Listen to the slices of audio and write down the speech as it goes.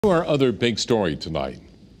Our other big story tonight.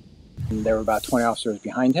 There were about 20 officers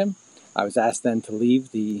behind him. I was asked then to leave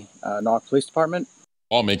the Norwalk Police Department.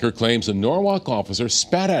 Lawmaker claims a Norwalk officer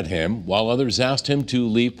spat at him while others asked him to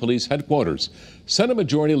leave police headquarters. Senate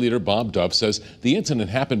Majority Leader Bob Duff says the incident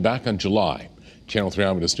happened back in July. Channel 3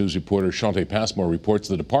 Eyewitness News reporter Shante Passmore reports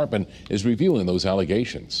the department is reviewing those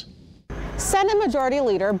allegations. Senate Majority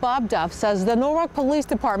Leader Bob Duff says the Norwalk Police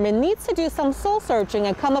Department needs to do some soul searching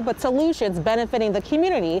and come up with solutions benefiting the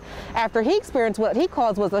community after he experienced what he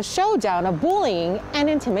calls was a showdown of bullying and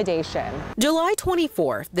intimidation. July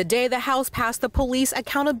 24th, the day the House passed the police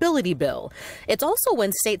accountability bill. It's also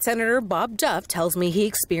when State Senator Bob Duff tells me he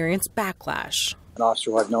experienced backlash. An officer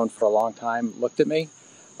who I've known for a long time looked at me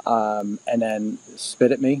and then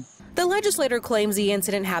spit at me. The legislator claims the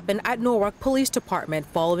incident happened at Norwalk Police Department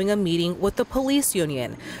following a meeting with the police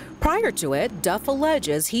union. Prior to it, Duff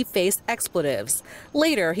alleges he faced expletives.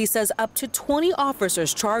 Later, he says up to 20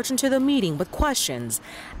 officers charged into the meeting with questions.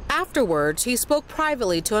 Afterwards, he spoke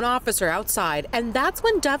privately to an officer outside, and that's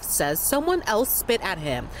when Duff says someone else spit at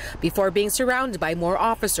him before being surrounded by more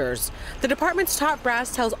officers. The department's top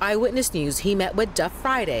brass tells Eyewitness News he met with Duff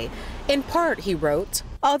Friday. In part, he wrote,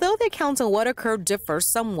 "Although the accounts on what occurred differ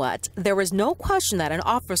somewhat, there is no question that an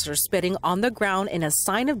officer spitting on the ground in a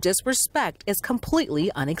sign of disrespect is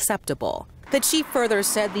completely unacceptable." The chief further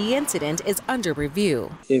said the incident is under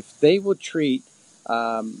review. If they would treat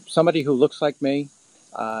somebody who looks like me,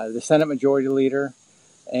 the Senate Majority Leader,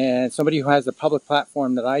 and somebody who has the public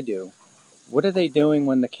platform that I do, what are they doing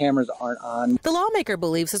when the cameras aren't on? The lawmaker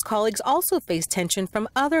believes his colleagues also face tension from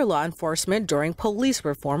other law enforcement during police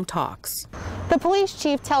reform talks. The police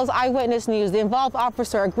chief tells Eyewitness News the involved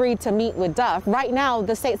officer agreed to meet with Duff. Right now,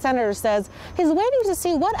 the state senator says he's waiting to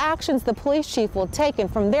see what actions the police chief will take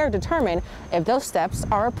and from there determine if those steps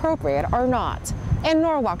are appropriate or not. In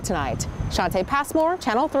Norwalk tonight, Shante Passmore,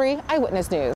 Channel 3 Eyewitness News.